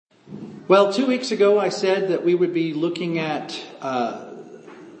Well, 2 weeks ago I said that we would be looking at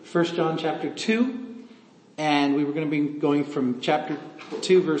 1 John chapter 2, and we were going to be going from chapter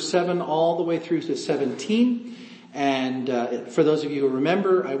 2 verse 7 all the way through to 17. And for those of you who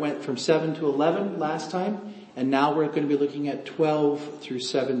remember, I went from 7 to 11 last time, and now we're going to be looking at 12 through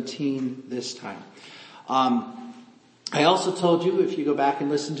 17 this time. I also told you, if you go back and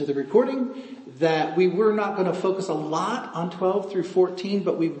listen to the recording, that we were not going to focus a lot on 12 through 14,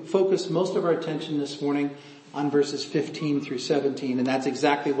 but we focused most of our attention this morning on verses 15 through 17, and that's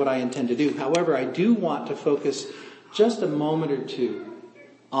exactly what I intend to do. However, I do want to focus just a moment or two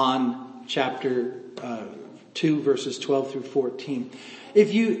on chapter 2, verses 12 through 14.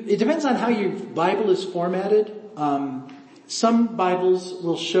 It depends on how your Bible is formatted. Some Bibles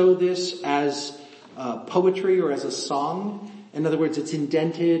will show this as poetry or as a song. In other words, it's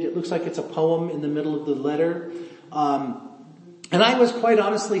indented. It looks like it's a poem in the middle of the letter. And I was quite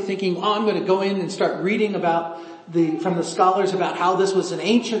honestly thinking, I'm going to go in and start reading from the scholars about how this was an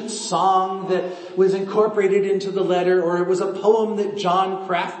ancient song that was incorporated into the letter, or it was a poem that John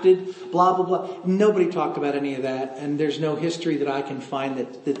crafted, blah, blah, blah. Nobody talked about any of that, and there's no history that I can find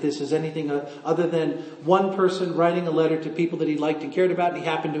that this is anything other than one person writing a letter to people that he liked and cared about, and he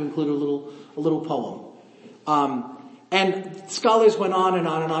happened to include a little poem. And scholars went on and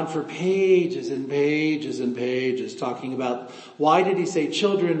on and on for pages and pages and pages talking about why did he say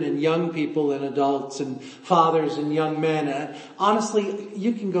children and young people and adults and fathers and young men. And honestly,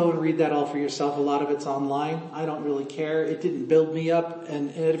 you can go and read that all for yourself. A lot of it's online. I don't really care. It didn't build me up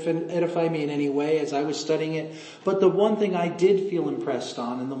and edify me in any way as I was studying it. But the one thing I did feel impressed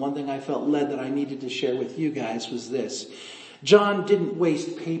on, and the one thing I felt led that I needed to share with you guys, was this. John didn't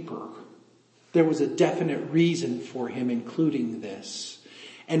waste paper. There was a definite reason for him including this.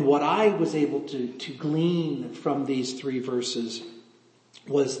 And what I was able to glean from these 3 verses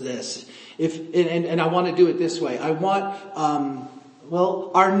was this. And I want to do it this way. I want,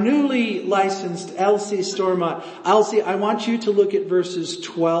 our newly licensed Elsie Stormont. Elsie, I want you to look at verses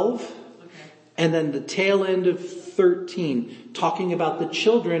 12 and then the tail end of 13, talking about the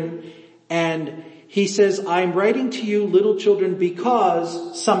children. And he says, I'm writing to you, little children,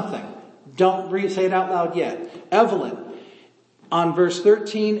 because something. Don't say it out loud yet. Evelyn, on verse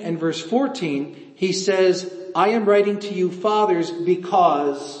 13 and verse 14, he says, I am writing to you fathers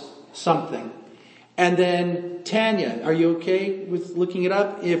because something. And then Tanya, are you okay with looking it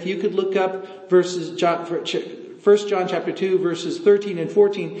up? If you could look up 1 John chapter 2 verses 13 and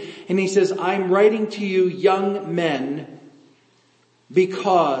 14, and he says, I'm writing to you young men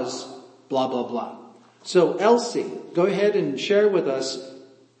because blah, blah, blah. So Elsie, go ahead and share with us,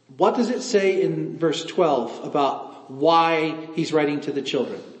 what does it say in verse 12 about why he's writing to the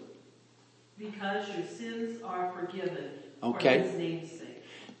children? Because your sins are forgiven for his name's sake.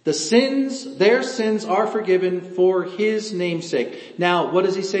 Their sins are forgiven for his name's sake. Now, what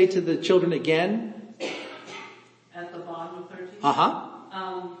does he say to the children again? At the bottom of 13?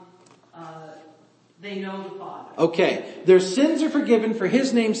 They know the Father. Okay. Their sins are forgiven for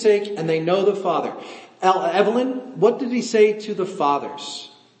his name's sake, and they know the Father. Evelyn, what did he say to the fathers?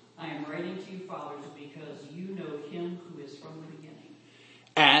 I am writing to you, fathers, because you know him who is from the beginning.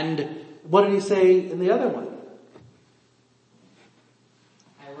 And what did he say in the other one?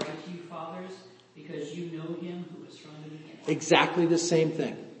 I write to you, fathers, because you know him who is from the beginning. Exactly the same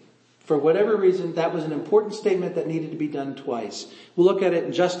thing. For whatever reason, that was an important statement that needed to be done twice. We'll look at it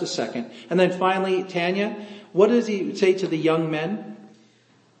in just a second. And then finally, Tanya, what does he say to the young men?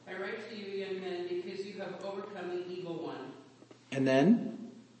 I write to you, young men, because you have overcome the evil one. And then?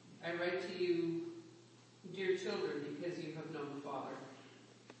 I write to you, dear children, because you have known the Father.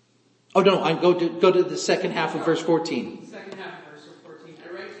 Oh no, go to the second half of verse 14. Second half of verse 14.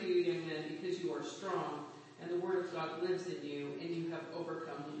 I write to you, young men, because you are strong, and the word of God lives in you, and you have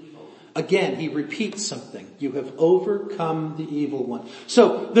overcome the evil one. Again, he repeats something. You have overcome the evil one.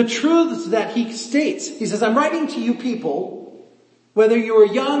 So the truths that he states, he says, I'm writing to you people, whether you are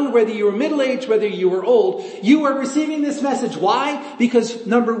young, whether you are middle-aged, whether you are old, you are receiving this message. Why? Because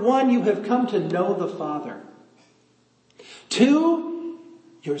number 1, you have come to know the Father. 2,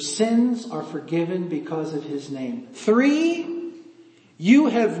 your sins are forgiven because of his name. 3, you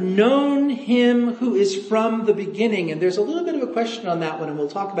have known him who is from the beginning. And there's a little bit of a question on that one, and we'll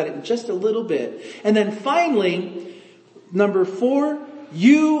talk about it in just a little bit. And then finally, number 4,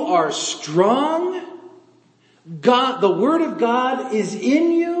 you are strong. God, the word of God is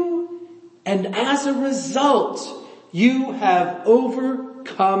in you, and as a result, you have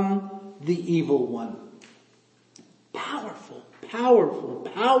overcome the evil one. Powerful, powerful,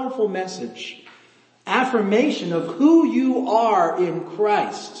 powerful message. Affirmation of who you are in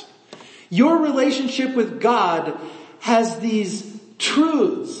Christ. Your relationship with God has these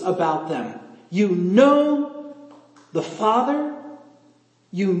truths about them. You know the Father.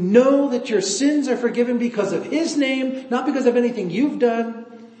 You know that your sins are forgiven because of His name, not because of anything you've done.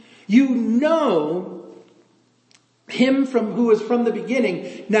 You know Him who was from the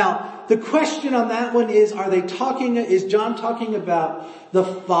beginning. Now, the question on that one is, is John talking about the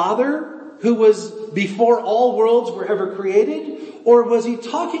Father who was before all worlds were ever created? Or was he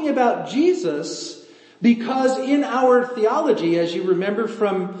talking about Jesus? Because in our theology, as you remember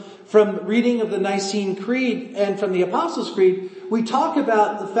from reading of the Nicene Creed and from the Apostles' Creed, we talk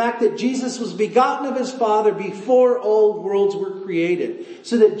about the fact that Jesus was begotten of His Father before all worlds were created.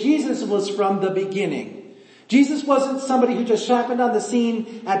 So that Jesus was from the beginning. Jesus wasn't somebody who just happened on the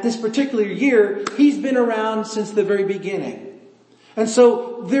scene at this particular year. He's been around since the very beginning. And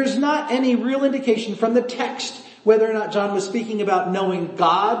so there's not any real indication from the text whether or not John was speaking about knowing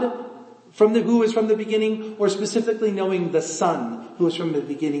God who was from the beginning, or specifically knowing the Son who was from the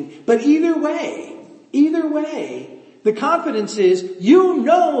beginning. But either way, the confidence is you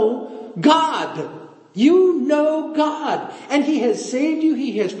know God. You know God. And He has saved you.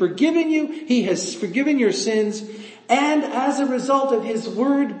 He has forgiven you. He has forgiven your sins. And as a result of His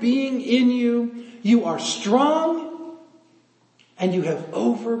word being in you, you are strong. And you have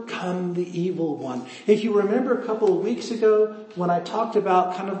overcome the evil one. If you remember a couple of weeks ago when I talked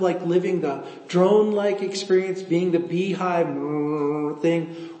about kind of like living the drone-like experience, being the beehive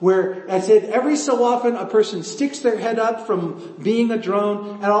thing, where I said every so often a person sticks their head up from being a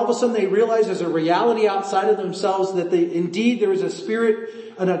drone and all of a sudden they realize there's a reality outside of themselves, that indeed there is a spirit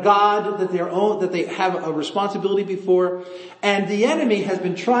and a God that they have a responsibility before. And the enemy has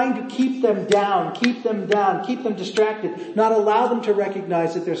been trying to keep them down, keep them distracted, not allow them to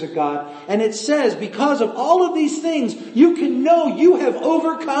recognize that there's a God. And it says, because of all of these things, you can know you have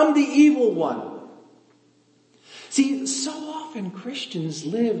overcome the evil one. See, so often Christians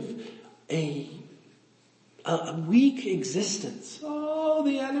live a weak existence. Oh,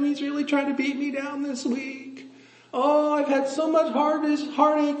 the enemy's really trying to beat me down this week. Oh, I've had so much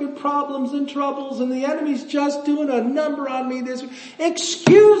heartache and problems and troubles, and the enemy's just doing a number on me this week.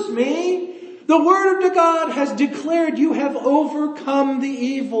 Excuse me. The Word of God has declared you have overcome the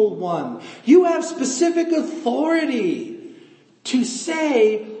evil one. You have specific authority to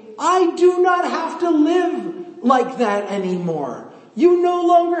say, I do not have to live like that anymore. You no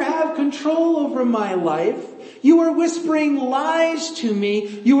longer have control over my life. You are whispering lies to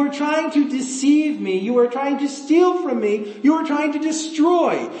me. You are trying to deceive me. You are trying to steal from me. You are trying to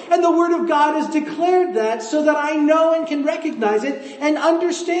destroy. And the Word of God has declared that so that I know and can recognize it and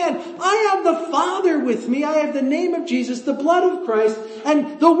understand. I have the Father with me. I have the name of Jesus, the blood of Christ.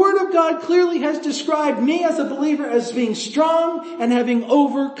 And the Word of God clearly has described me as a believer as being strong and having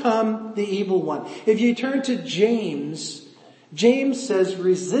overcome the evil one. If you turn to James says,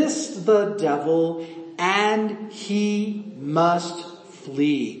 resist the devil and he must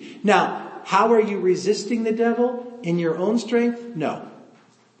flee. Now, how are you resisting the devil? In your own strength? No.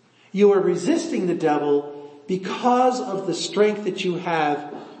 You are resisting the devil because of the strength that you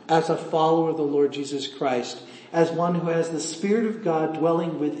have as a follower of the Lord Jesus Christ, as one who has the Spirit of God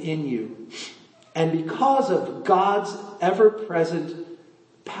dwelling within you. And because of God's ever-present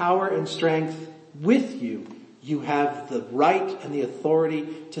power and strength with you, you have the right and the authority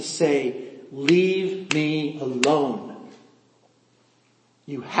to say, leave me alone.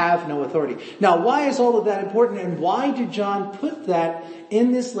 You have no authority. Now, why is all of that important, and why did John put that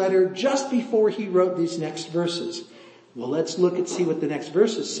in this letter just before he wrote these next verses? Well, let's look and see what the next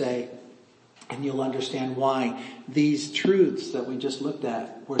verses say, and you'll understand why these truths that we just looked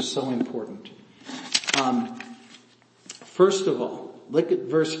at were so important. First of all, look at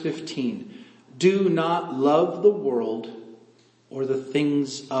verse 15. Do not love the world or the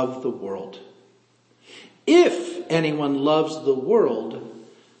things of the world. If anyone loves the world,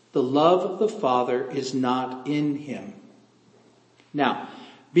 the love of the Father is not in him. Now,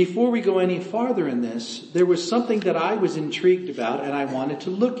 before we go any farther in this, there was something that I was intrigued about and I wanted to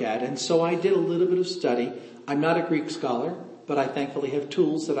look at, and so I did a little bit of study. I'm not a Greek scholar, but I thankfully have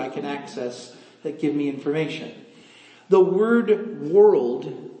tools that I can access that give me information. The word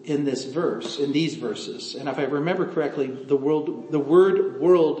world in these verses, and if I remember correctly, the word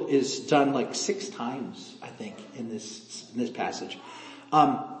world is done like 6 times, I think, in this passage.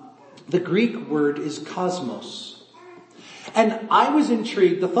 The Greek word is cosmos. And I was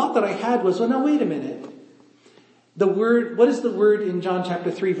intrigued. The thought that I had was, no, wait a minute. What is the word in John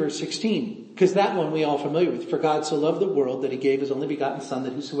chapter 3 verse 16? Because that one we all familiar with. For God so loved the world that he gave his only begotten Son,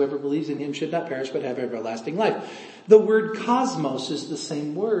 that whosoever believes in him should not perish but have everlasting life. The word cosmos is the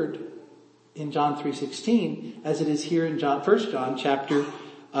same word in John 3:16 as it is here in 1 John chapter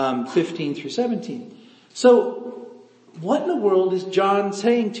 15 through 17. So what in the world is John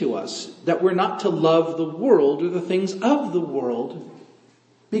saying to us? That we're not to love the world or the things of the world,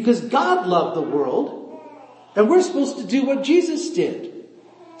 because God loved the world and we're supposed to do what Jesus did.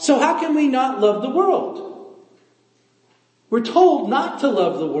 So how can we not love the world? We're told not to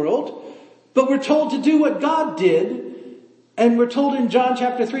love the world, but we're told to do what God did. And we're told in John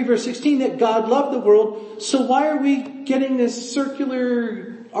chapter 3 verse 16 that God loved the world. So why are we getting this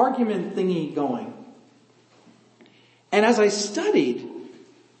circular argument thingy going? And as I studied,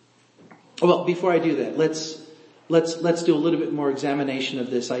 well, before I do that, let's do a little bit more examination of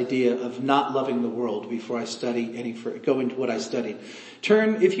this idea of not loving the world before I go into what I studied.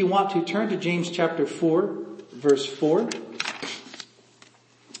 If you want to, turn to James chapter 4, verse 4.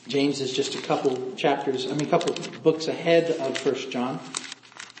 James is just a couple books ahead of 1 John.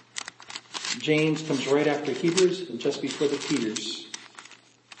 James comes right after Hebrews and just before the Peters.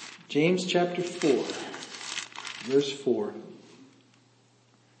 James chapter 4, verse 4.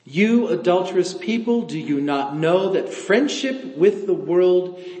 You adulterous people, do you not know that friendship with the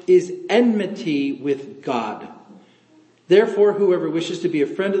world is enmity with God? Therefore, whoever wishes to be a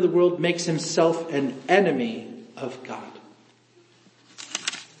friend of the world makes himself an enemy of God.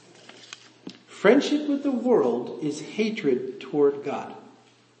 Friendship with the world is hatred toward God.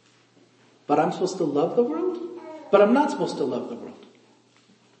 But I'm supposed to love the world? But I'm not supposed to love the world.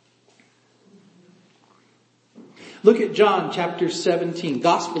 Look at John chapter 17,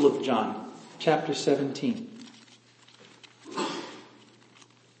 Gospel of John chapter 17.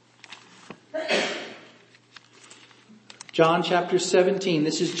 John chapter 17,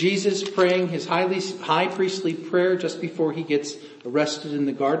 this is Jesus praying his high priestly prayer just before he gets arrested in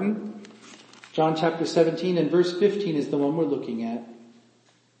the garden. John chapter 17 and verse 15 is the one we're looking at.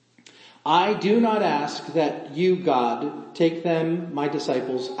 I do not ask that you, God, take them, my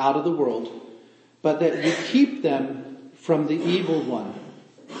disciples, out of the world, but that you keep them from the evil one.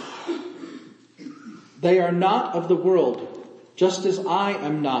 They are not of the world, just as I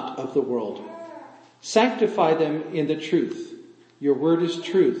am not of the world. Sanctify them in the truth. Your word is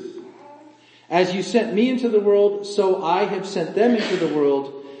truth. As you sent me into the world, so I have sent them into the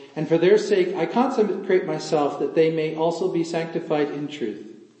world. And for their sake, I consecrate myself that they may also be sanctified in truth.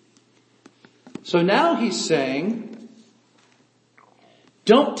 So now he's saying,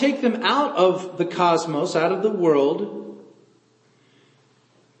 don't take them out of the cosmos, out of the world,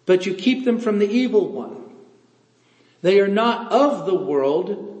 but you keep them from the evil one. They are not of the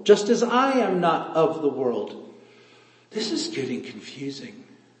world, just as I am not of the world. This is getting confusing.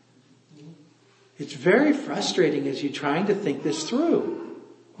 It's very frustrating as you're trying to think this through.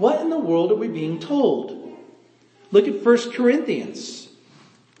 What in the world are we being told? Look at 1 Corinthians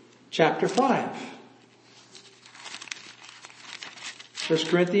chapter 5. 1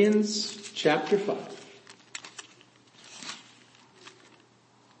 Corinthians chapter 5.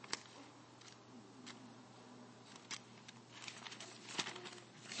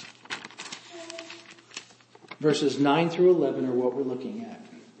 Verses 9 through 11 are what we're looking at.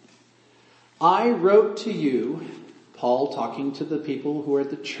 I wrote to you, Paul talking to the people who are at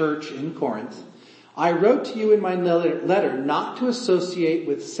the church in Corinth, I wrote to you in my letter not to associate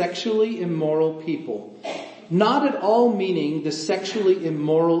with sexually immoral people, not at all meaning the sexually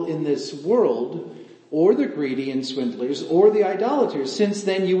immoral in this world, or the greedy and swindlers, or the idolaters, since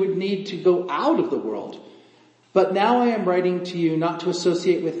then you would need to go out of the world. But now I am writing to you not to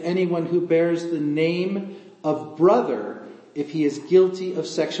associate with anyone who bears the name of brother if he is guilty of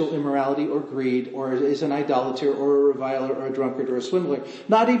sexual immorality or greed, or is an idolater or a reviler or a drunkard or a swindler,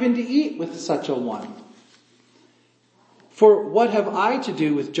 not even to eat with such a one. For what have I to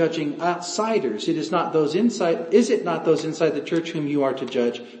do with judging outsiders? Is it not those inside the church whom you are to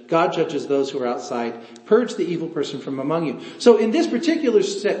judge? God judges those who are outside. Purge the evil person from among you. So in this particular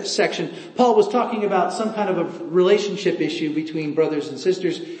section, Paul was talking about some kind of a relationship issue between brothers and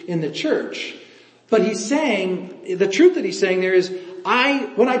sisters in the church. But he's saying, the truth that he's saying there is,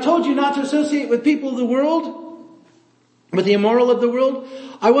 when I told you not to associate with people of the world, with the immoral of the world,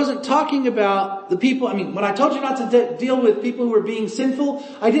 I wasn't talking about the people, when I told you not to deal with people who are being sinful,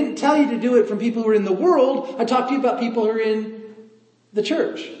 I didn't tell you to do it from people who are in the world, I talked to you about people who are in the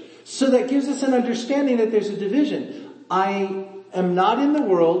church. So that gives us an understanding that there's a division. I am not in the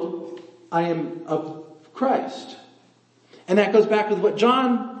world, I am of Christ. And that goes back with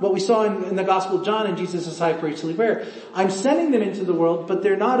what we saw in the Gospel of John and Jesus' high priestly prayer. I'm sending them into the world, but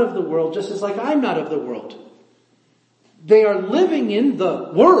they're not of the world, just as like I'm not of the world. They are living in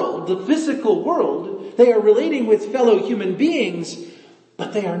the world, the physical world. They are relating with fellow human beings,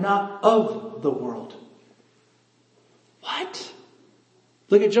 but they are not of the world. What?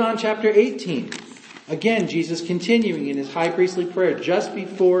 Look at John chapter 18. Again, Jesus continuing in his high priestly prayer just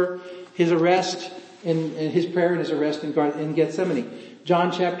before his arrest, in his prayer and his arrest in Gethsemane.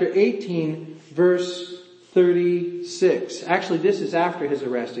 John chapter 18, verse 36. Actually, this is after his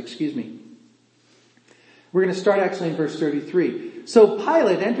arrest, excuse me. We're going to start actually in verse 33. So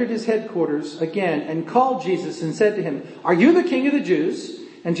Pilate entered his headquarters again and called Jesus and said to him, "Are you the king of the Jews?"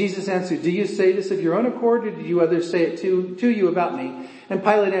 And Jesus answered, "Do you say this of your own accord, or did you others say it to you about me?" And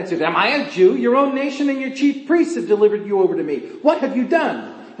Pilate answered, "Am I a Jew? Your own nation and your chief priests have delivered you over to me. What have you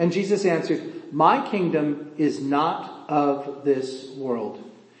done?" And Jesus answered, "My kingdom is not of this world.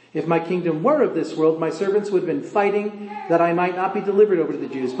 If my kingdom were of this world, my servants would have been fighting that I might not be delivered over to the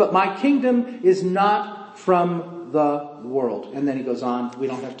Jews. But my kingdom is not from the world." And then he goes on. We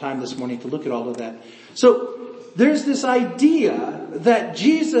don't have time this morning to look at all of that. So there's this idea that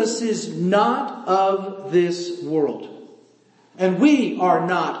Jesus is not of this world. And we are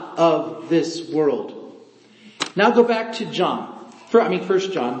not of this world. Now go back to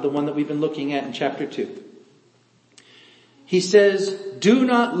First John, the one that we've been looking at in chapter 2. He says, "Do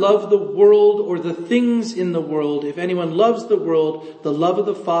not love the world or the things in the world. If anyone loves the world, the love of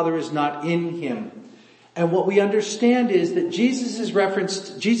the Father is not in him." And what we understand is that Jesus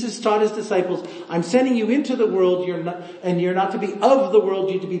taught his disciples, "I'm sending you into the world, you're not to be of the world,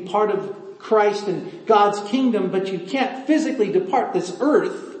 you're to be part of Christ and God's kingdom, but you can't physically depart this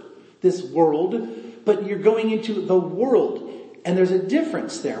earth, this world, but you're going into the world." And there's a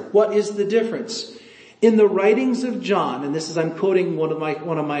difference there. What is the difference? In the writings of John, and I'm quoting one of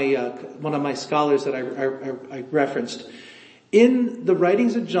my scholars that I referenced. In the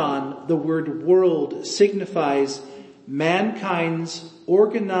writings of John, the word world signifies mankind's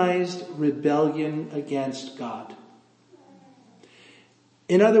organized rebellion against God.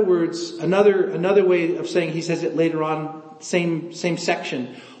 In other words, another way of saying, he says it later on, same section,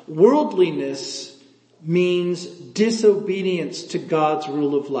 worldliness means disobedience to God's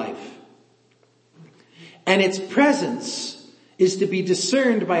rule of life. And its presence is to be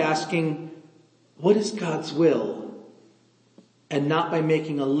discerned by asking, what is God's will? And not by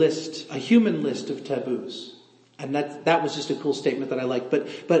making a human list of taboos. And that was just a cool statement that I like. But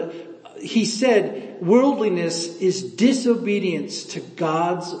he said worldliness is disobedience to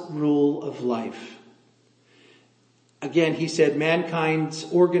God's rule of life. Again, he said mankind's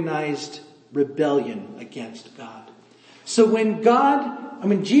organized rebellion against God. So when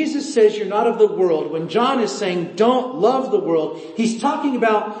Jesus says you're not of the world, when John is saying don't love the world, he's talking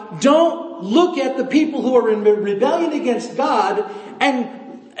about don't look at the people who are in rebellion against God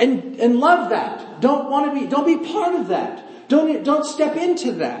and love that. Don't be part of that. Don't step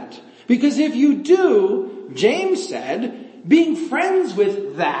into that. Because if you do, James said, being friends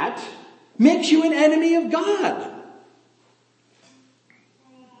with that makes you an enemy of God.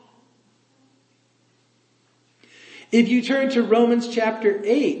 If you turn to Romans chapter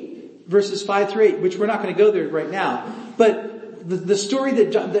 8, verses 5 through 8, which we're not going to go there right now, but the story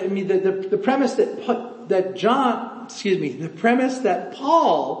the premise the premise that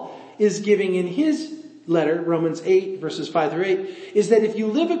Paul is giving in his letter, Romans 8, verses 5 through 8, is that if you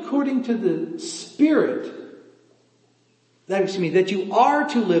live according to the Spirit, that you are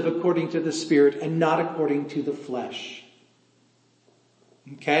to live according to the Spirit and not according to the flesh.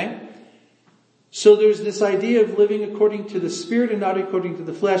 Okay? So there's this idea of living according to the Spirit and not according to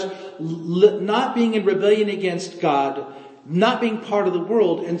the flesh, not being in rebellion against God, not being part of the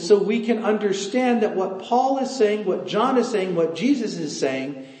world. And so we can understand that what Paul is saying, what John is saying, what Jesus is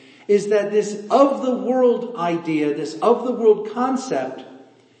saying, is that this of the world idea, this of the world concept,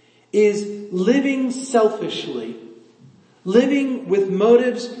 is living selfishly, living with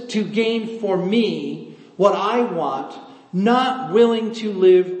motives to gain for me what I want, not willing to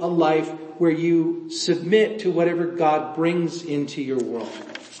live a life where you submit to whatever God brings into your world,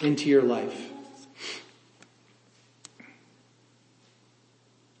 into your life.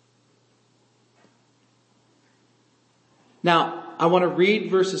 Now, I want to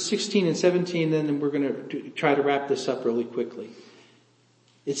read verses 16 and 17, and then we're going to try to wrap this up really quickly.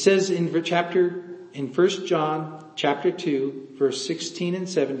 It says in 1 John chapter 2, verse 16 and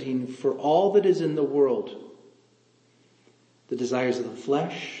 17, "For all that is in the world, the desires of the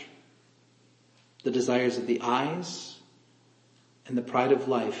flesh, the desires of the eyes, and the pride of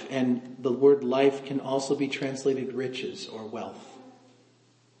life." And the word life can also be translated riches or wealth.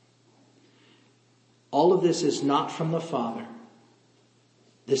 All of this is not from the Father.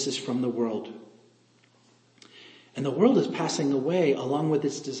 This is from the world. And the world is passing away along with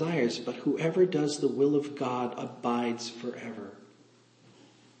its desires, but whoever does the will of God abides forever.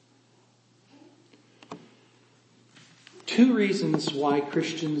 2 reasons why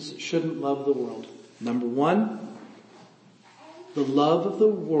Christians shouldn't love the world. Number 1, the love of the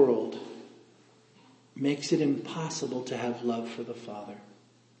world makes it impossible to have love for the Father.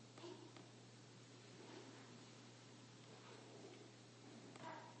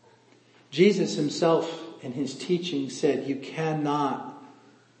 Jesus himself in his teaching said you cannot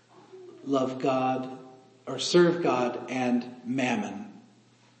love God or serve God and mammon,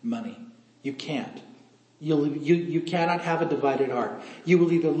 money. You can't. You cannot have a divided heart. You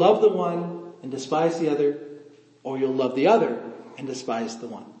will either love the one and despise the other, or you'll love the other and despise the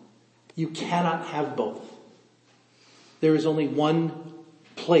one. You cannot have both. There is only one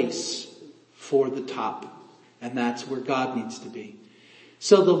place for the top, and that's where God needs to be.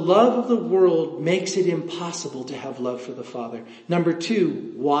 So the love of the world makes it impossible to have love for the Father. Number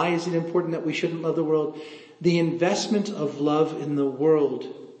 2, why is it important that we shouldn't love the world? The investment of love in the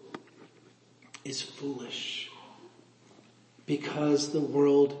world is foolish because the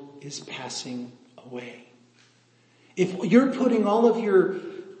world is passing away. If you're putting all of your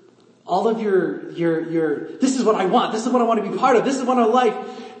this is what I want, this is what I want to be part of, this is what I like,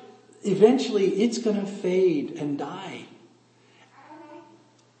 eventually it's going to fade and die.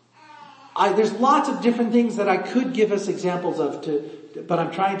 There's lots of different things that I could give us examples of, but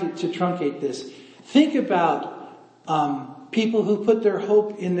I'm trying to truncate this. Think about people who put their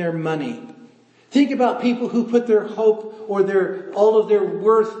hope in their money. Think about people who put their hope or all of their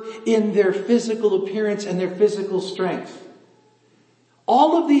worth in their physical appearance and their physical strength.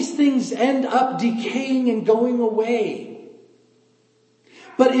 All of these things end up decaying and going away.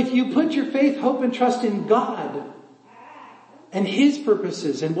 But if you put your faith, hope, and trust in God and His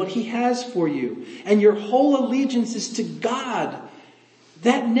purposes and what He has for you, and your whole allegiance is to God,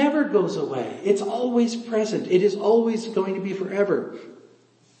 that never goes away. It's always present. It is always going to be forever.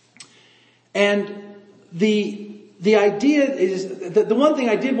 And the idea is, the one thing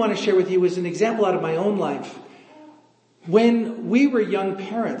I did want to share with you is an example out of my own life. When we were young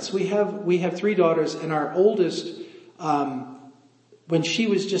parents, we have 3 daughters, and our oldest, when she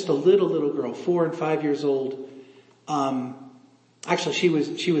was just a little girl, 4 and 5 years old, actually she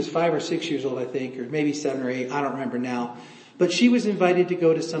was 5 or 6 years old, I think, or maybe 7 or 8, I don't remember now. But she was invited to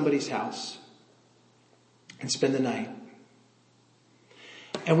go to somebody's house and spend the night.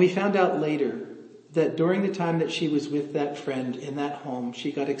 And we found out later that during the time that she was with that friend in that home,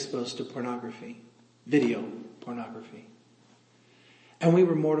 she got exposed to pornography, video pornography. And we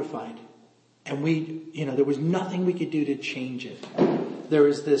were mortified. And there was nothing we could do to change it. There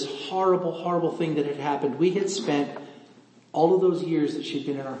was this horrible, horrible thing that had happened. We had spent all of those years that she'd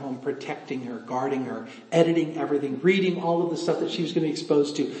been in our home protecting her, guarding her, editing everything, reading all of the stuff that she was going to be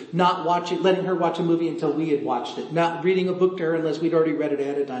exposed to, not watching, letting her watch a movie until we had watched it, not reading a book to her unless we'd already read it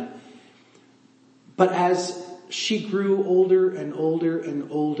ahead of time. But as she grew older and older and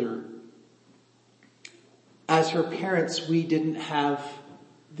older, as her parents, we didn't have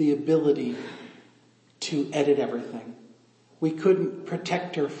the ability to edit everything. We couldn't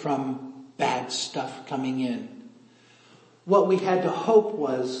protect her from bad stuff coming in. What we had to hope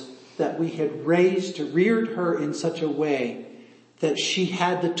was that we had reared her in such a way that she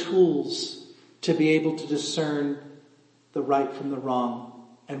had the tools to be able to discern the right from the wrong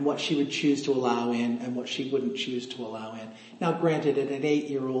and what she would choose to allow in and what she wouldn't choose to allow in. Now granted, at an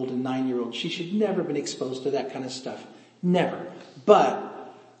 8-year-old and 9-year-old, she should never have been exposed to that kind of stuff. Never.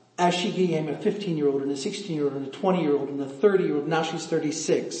 But as she became a 15-year-old and a 16-year-old and a 20-year-old and a 30-year-old, now she's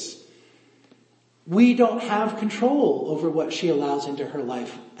 36, we don't have control over what she allows into her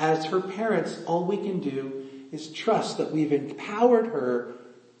life. As her parents, all we can do is trust that we've empowered her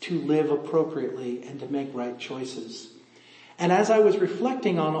to live appropriately and to make right choices. And as I was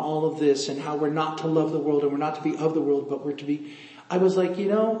reflecting on all of this and how we're not to love the world and we're not to be of the world, but we're to be, I was like,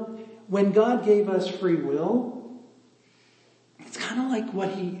 when God gave us free will, it's kind of like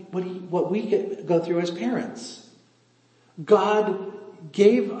what we go through as parents. God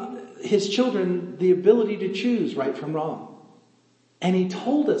gave His children the ability to choose right from wrong. And He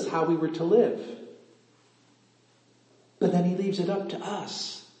told us how we were to live. But then He leaves it up to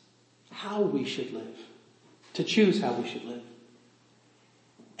us how we should live, to choose how we should live.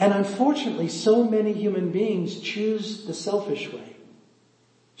 And unfortunately, so many human beings choose the selfish way.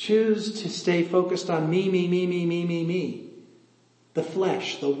 Choose to stay focused on me. The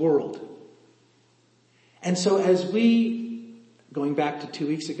flesh, the world. And so as we, going back to 2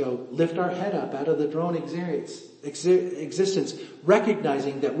 weeks ago, lift our head up out of the drone existence,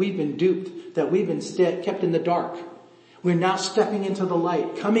 recognizing that we've been duped, that we've been kept in the dark. We're now stepping into the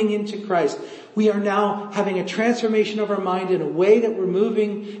light, coming into Christ. We are now having a transformation of our mind in a way that we're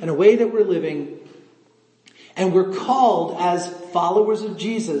moving, in a way that we're living. And we're called as followers of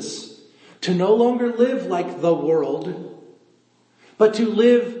Jesus to no longer live like the world, but to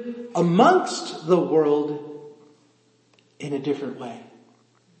live amongst the world in a different way.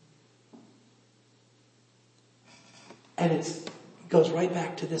 And it goes right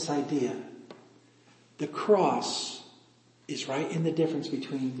back to this idea. The cross is right in the difference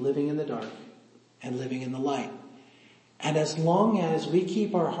between living in the dark and living in the light. And as long as we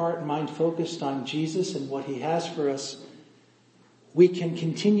keep our heart and mind focused on Jesus and what he has for us, we can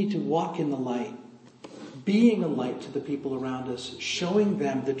continue to walk in the light, being a light to the people around us, showing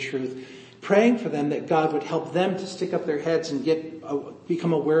them the truth, praying for them that God would help them to stick up their heads and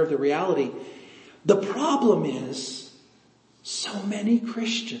become aware of the reality. The problem is, so many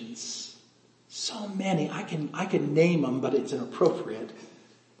Christians, so many, I can name them, but it's inappropriate.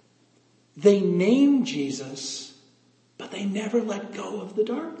 They name Jesus, but they never let go of the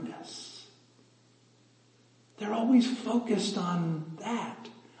darkness. They're always focused on that.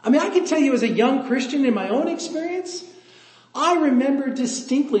 I mean, I can tell you as a young Christian in my own experience, I remember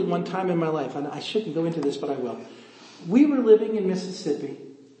distinctly one time in my life, and I shouldn't go into this, but I will. We were living in Mississippi.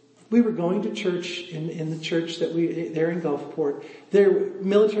 We were going to church in the church there in Gulfport. There were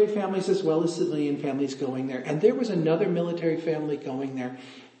military families as well as civilian families going there. And there was another military family going there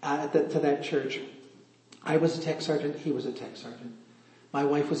to that church. I was a tech sergeant. He was a tech sergeant. My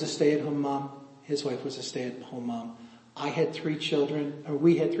wife was a stay-at-home mom. His wife was a stay-at-home mom. I had 3 children, or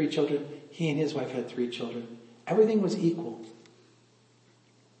we had 3 children. He and his wife had 3 children. Everything was equal.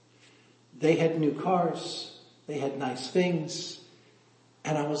 They had new cars. They had nice things.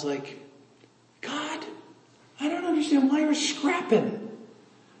 And I was like, God, I don't understand why we're scrapping.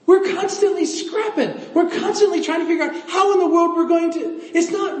 We're constantly scrapping. We're constantly trying to figure out how in the world we're going to. It's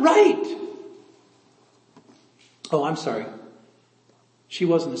not right. Oh, I'm sorry. She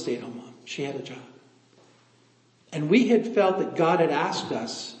wasn't a stay-at-home mom. She had a job. And we had felt that God had asked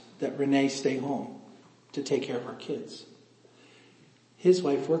us that Renee stay home to take care of our kids. His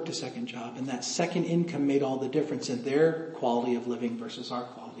wife worked a second job, and that second income made all the difference in their quality of living versus our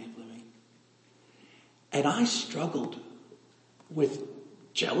quality of living. And I struggled with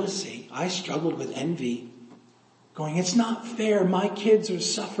jealousy. I struggled with envy. Going, it's not fair. My kids are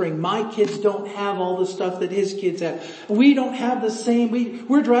suffering. My kids don't have all the stuff that his kids have. We don't have the same.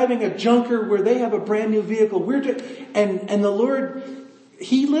 We're driving a junker where they have a brand new vehicle. And the Lord,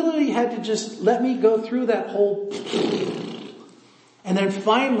 he literally had to just let me go through that whole. And then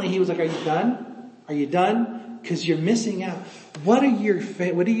finally he was like, are you done? Are you done? Because you're missing out. What are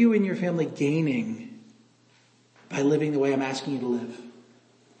you and your family gaining by living the way I'm asking you to live?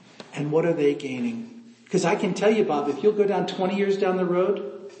 And what are they gaining? Because I can tell you, Bob, if you'll go down 20 years down the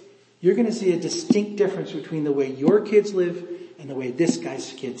road, you're going to see a distinct difference between the way your kids live and the way this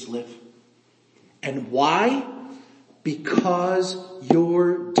guy's kids live. And why? Because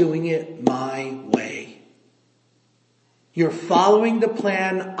you're doing it my way. You're following the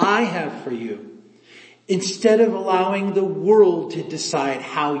plan I have for you instead of allowing the world to decide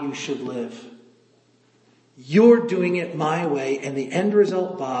how you should live. You're doing it my way, and the end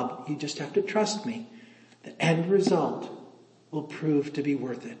result, Bob, you just have to trust me. The end result will prove to be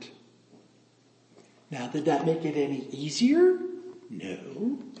worth it. Now, did that make it any easier?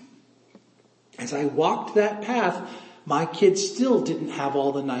 No. As I walked that path, my kids still didn't have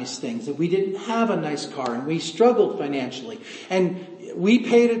all the nice things. And we didn't have a nice car, and we struggled financially. And we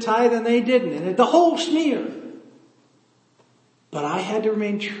paid a tithe and they didn't. And the whole smear. But I had to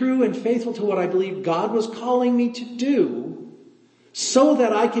remain true and faithful to what I believed God was calling me to do so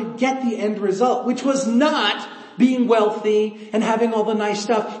that I could get the end result, which was not being wealthy and having all the nice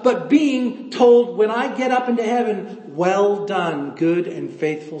stuff, but being told when I get up into heaven, well done, good and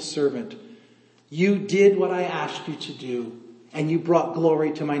faithful servant. You did what I asked you to do, and you brought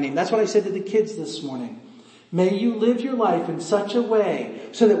glory to my name. That's what I said to the kids this morning. May you live your life in such a way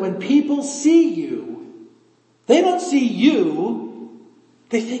so that when people see you, they don't see you,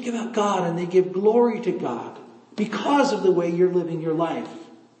 they think about God and they give glory to God because of the way you're living your life.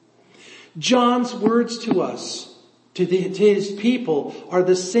 John's words to us, to his people, are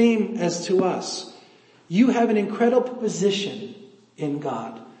the same as to us. You have an incredible position in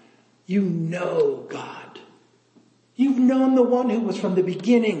God. You know God. You've known the one who was from the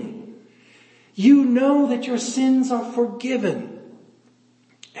beginning. You know that your sins are forgiven.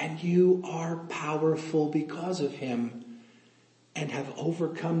 And you are powerful because of him and have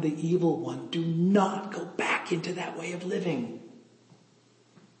overcome the evil one. Do not go back into that way of living.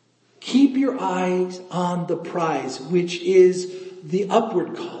 Keep your eyes on the prize, which is the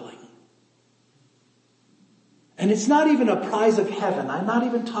upward calling. And it's not even a prize of heaven. I'm not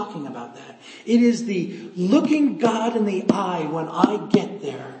even talking about that. It is the looking God in the eye when I get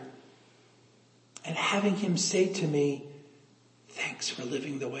there and having him say to me, thanks for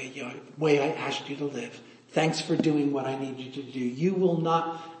living the way I asked you to live. Thanks for doing what I need you to do. You will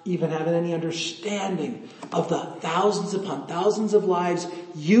not even have any understanding of the thousands upon thousands of lives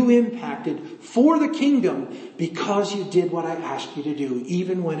you impacted for the kingdom because you did what I asked you to do,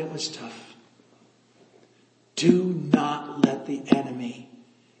 even when it was tough. Do not let the enemy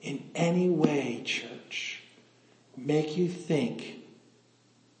in any way, church, make you think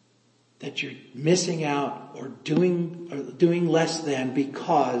that you're missing out or doing less than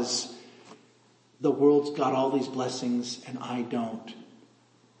because the world's got all these blessings and I don't.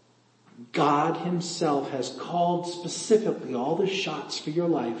 God himself has called specifically all the shots for your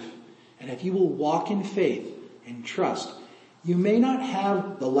life. And if you will walk in faith and trust, you may not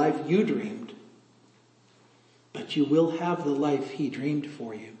have the life you dreamed, but you will have the life he dreamed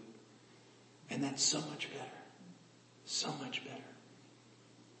for you. And that's so much better. So much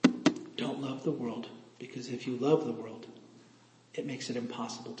better. Don't love the world, because if you love the world, it makes it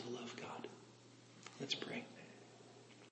impossible to love God. Let's pray.